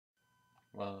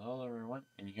Well, hello everyone,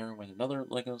 and here with another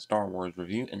LEGO Star Wars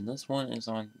review, and this one is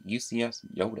on UCS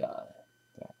Yoda.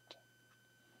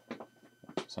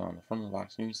 So on the front of the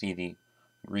box here, you see the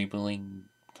greebling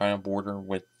kind of border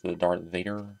with the Darth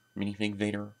Vader, minifig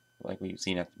Vader, like we've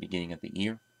seen at the beginning of the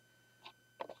year.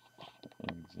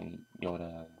 And the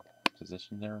Yoda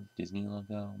position there, Disney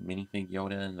logo, minifig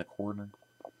Yoda in the corner.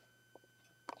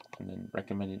 And then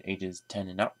recommended ages 10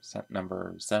 and up, set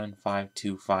number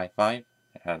 75255.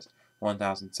 It has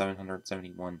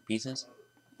 1,771 pieces.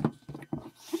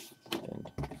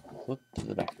 And flip to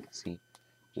the back, see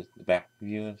just the back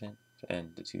view of it,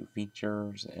 and the two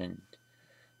features, and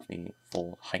the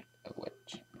full height of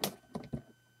which.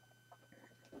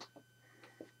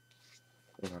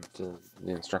 And onto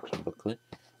the instruction booklet,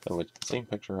 of which the same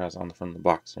picture as on the front of the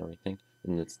box and everything,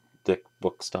 in this thick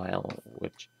book style,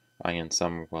 which I and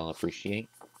some will appreciate.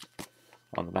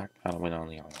 On the back, how to win on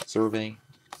the online survey.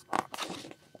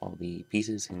 All the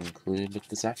pieces included with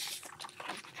the set.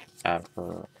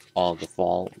 For all the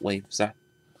fall wave set.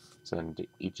 So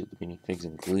each of the minifigs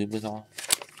included with all.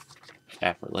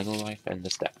 For LEGO Life and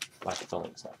the step, like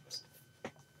filling steps.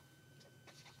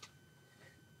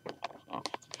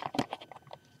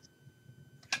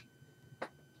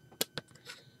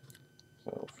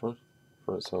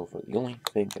 So for the only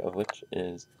fig of which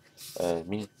is a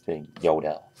minifig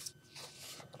Yoda,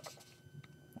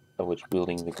 of which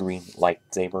wielding the green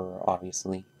lightsaber,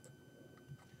 obviously.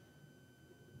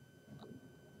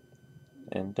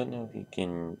 And don't know if you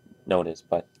can notice,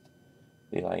 but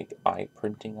the eye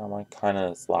printing on my kind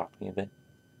of slopped me a bit.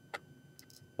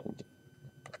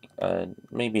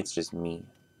 Maybe it's just me,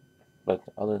 but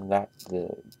other than that,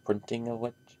 the printing of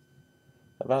which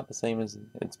about the same as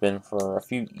it's been for a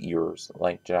few years,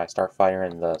 like Jedi Starfighter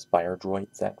and the Spire Droid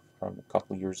set from a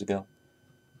couple years ago,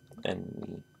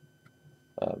 and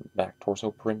the back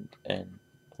torso print, and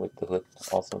with the hood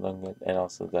also done good, and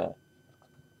also the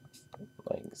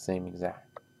same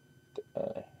exact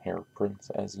hair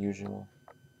prints as usual.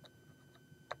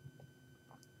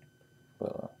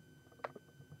 But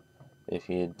if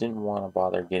you didn't want to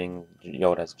bother getting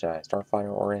Yoda's Jedi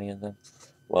Starfighter or any of them,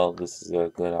 well, this is a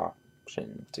good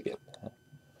option to get.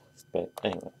 But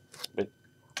anyway, but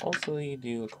also you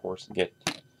do of course get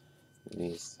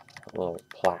these little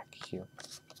plaque here,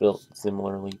 built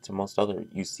similarly to most other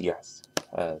UCS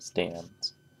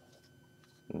stands.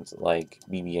 It's like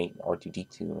BB-8 and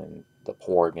R2-D2 and the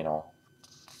Porg and all.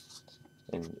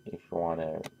 And if you want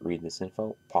to read this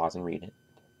info, pause and read it.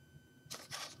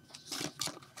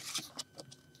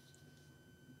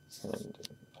 And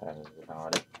that is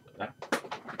about it for that.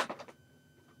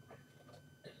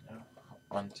 Now,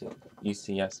 on to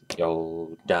UCS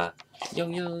Yoda.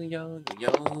 Yoda.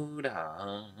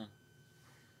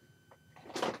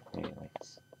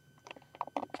 Anyways.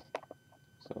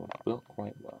 So, built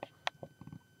quite well.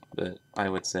 But I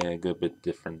would say a good bit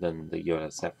different than the Yoda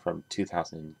set from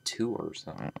 2002 or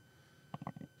so.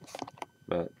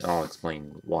 But I'll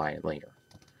explain why later.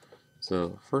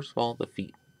 So first of all, the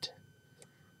feet,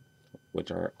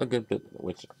 which are a good bit,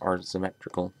 which are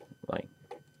symmetrical, like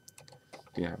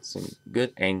you have some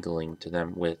good angling to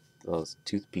them with those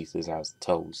tooth pieces as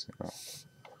toes.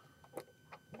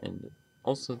 And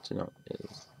also to note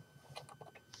is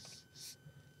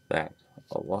that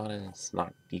a lot of it's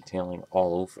not detailing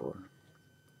all over,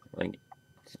 like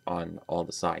on all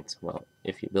the sides. Well,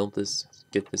 if you build this,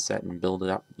 get this set and build it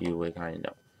up, you would kind of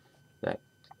know that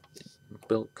it's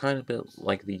built kind of built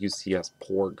like the UCS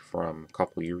Porg from a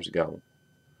couple years ago,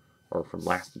 or from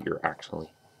last year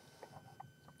actually.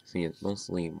 See, it's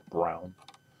mostly brown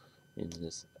in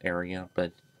this area,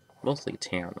 but mostly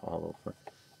tan all over.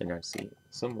 And I see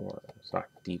some more sock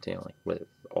detailing with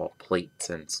all plates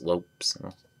and slopes.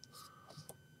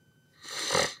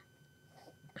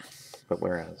 But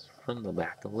whereas from the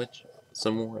back of which,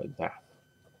 some more of that.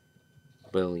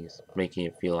 But at least making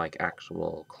it feel like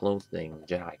actual clothing,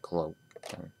 Jedi cloak.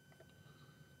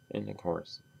 And of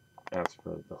course, as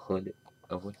for the hood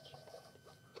of which,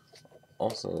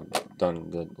 also done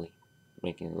goodly,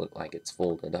 making it look like it's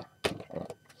folded up,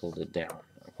 folded down,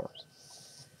 of course.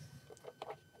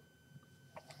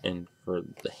 And for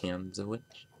the hands of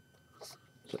which,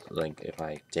 like if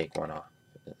I take one off,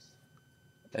 this,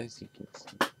 as you can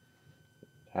see, it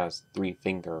has 3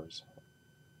 fingers,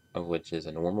 of which is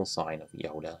a normal sign of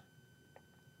Yoda,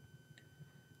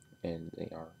 and they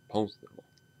are posable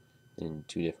in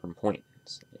 2 different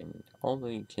points, and although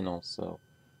you can also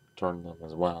turn them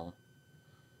as well.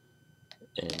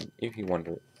 And if you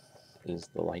wonder, is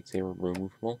the lightsaber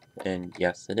removable? And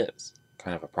yes, it is.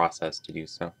 Kind of a process to do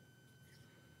so.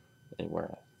 And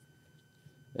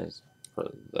whereas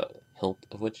for the hilt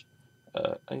of which,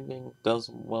 I think does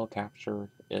well capture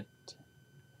it.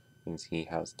 Means he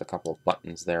has a couple of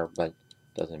buttons there, but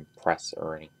doesn't press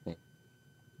or anything.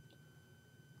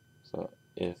 So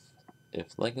if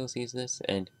Lego sees this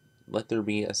and let there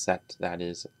be a set that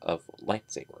is of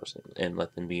lightsabers and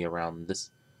let them be around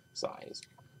this size,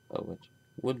 which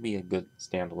would be a good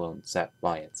standalone set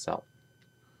by itself,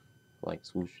 like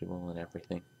swooshable and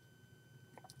everything.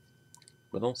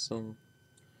 But also,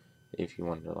 if you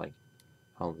wonder like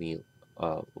how the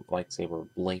lightsaber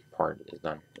blade part is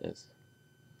done,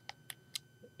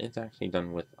 it's actually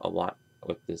done with a lot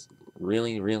with this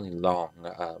really long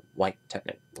white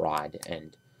Technic rod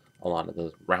and a lot of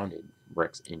those rounded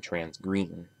bricks in trans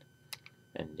green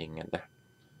ending at that.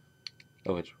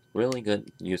 Oh, it's really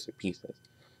good use of pieces.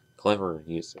 Clever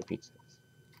use of pieces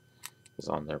is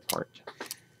on their part.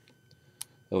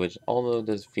 Which although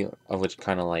does feel which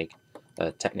kind of like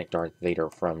Technic Darth Vader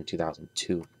from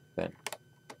 2002 then.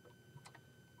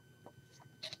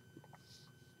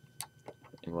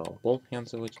 And well, both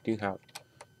hands of which do have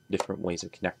different ways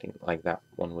of connecting. Like that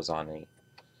one was on a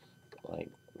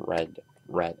like red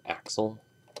axle,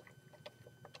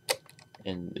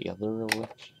 and the other of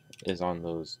which is on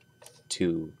those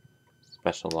two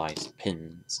specialized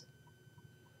pins.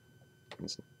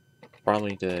 It's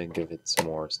probably to give it some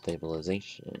more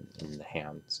stabilization in the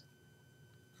hands.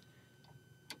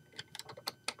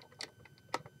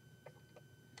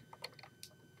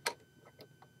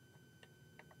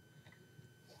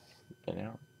 And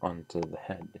now onto the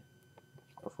head,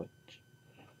 of which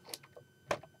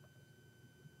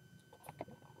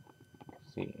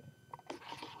see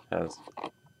has a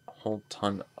whole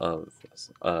ton of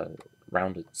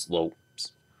rounded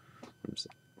slopes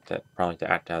that probably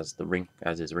to act as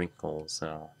his wrinkles.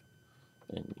 So,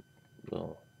 and the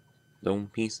dome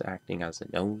piece acting as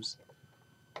a nose.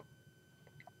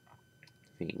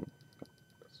 The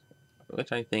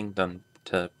which I think done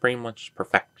to pretty much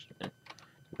perfection.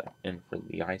 And for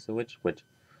the eyes of which,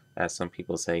 as some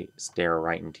people say, stare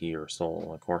right into your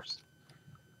soul, of course.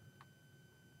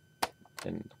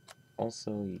 And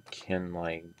also you can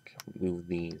like move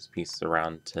these pieces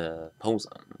around to pose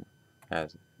them,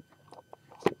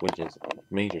 which is a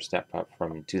major step up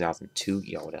from 2002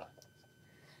 Yoda.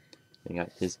 You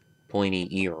got his pointy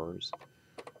ears,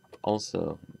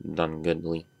 also done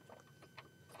goodly.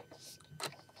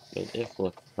 But if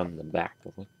look from the back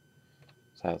of it,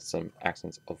 it has some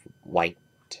accents of white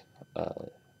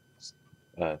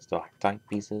stalactite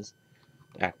pieces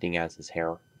acting as his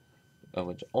hair,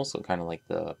 which also kind of like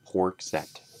the pork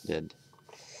set did.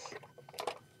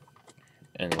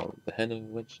 And the head of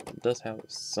which does have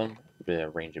some bit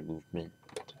of range of movement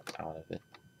out of it.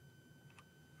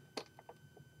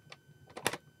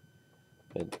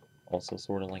 But also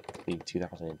sort of like the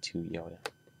 2002 Yoda.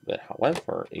 But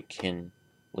however, it can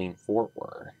lean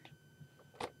forward,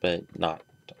 but not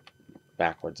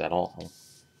backwards at all.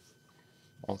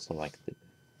 Also like the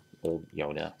old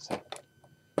Yoda set.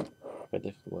 But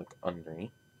if you look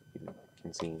underneath, you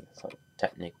can see some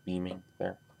Technic beaming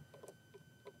there.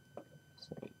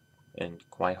 And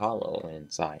quite hollow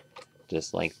inside,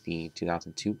 just like the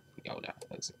 2002 Yoda,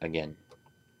 again.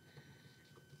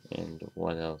 And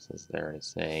what else is there to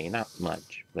say? Not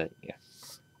much, but yeah.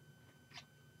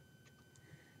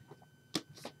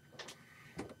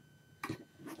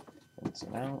 And so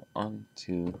now on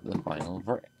to the final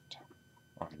verdict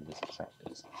on this set.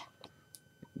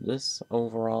 This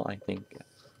overall, I think,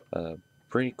 a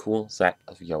pretty cool set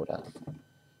of Yoda.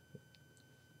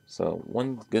 So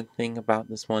one good thing about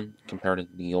this one compared to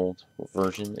the old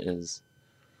version is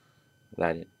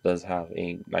that it does have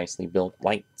a nicely built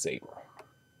lightsaber,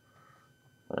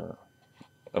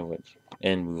 of which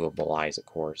and movable eyes, of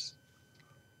course.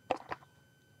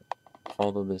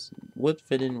 Although this would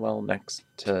fit in well next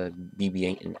to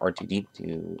BB-8 and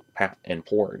R2-D2, Pat and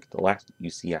Porg, the last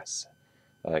UCS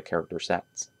character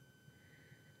sets.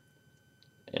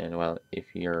 And well,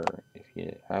 if you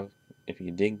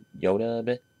dig Yoda a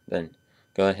bit, then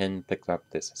go ahead and pick up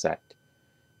this set.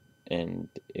 And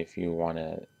if you want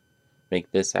to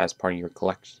make this as part of your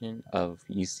collection of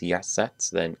UCS sets,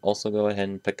 then also go ahead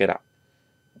and pick it up.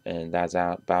 And that's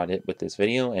about it with this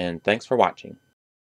video, and thanks for watching.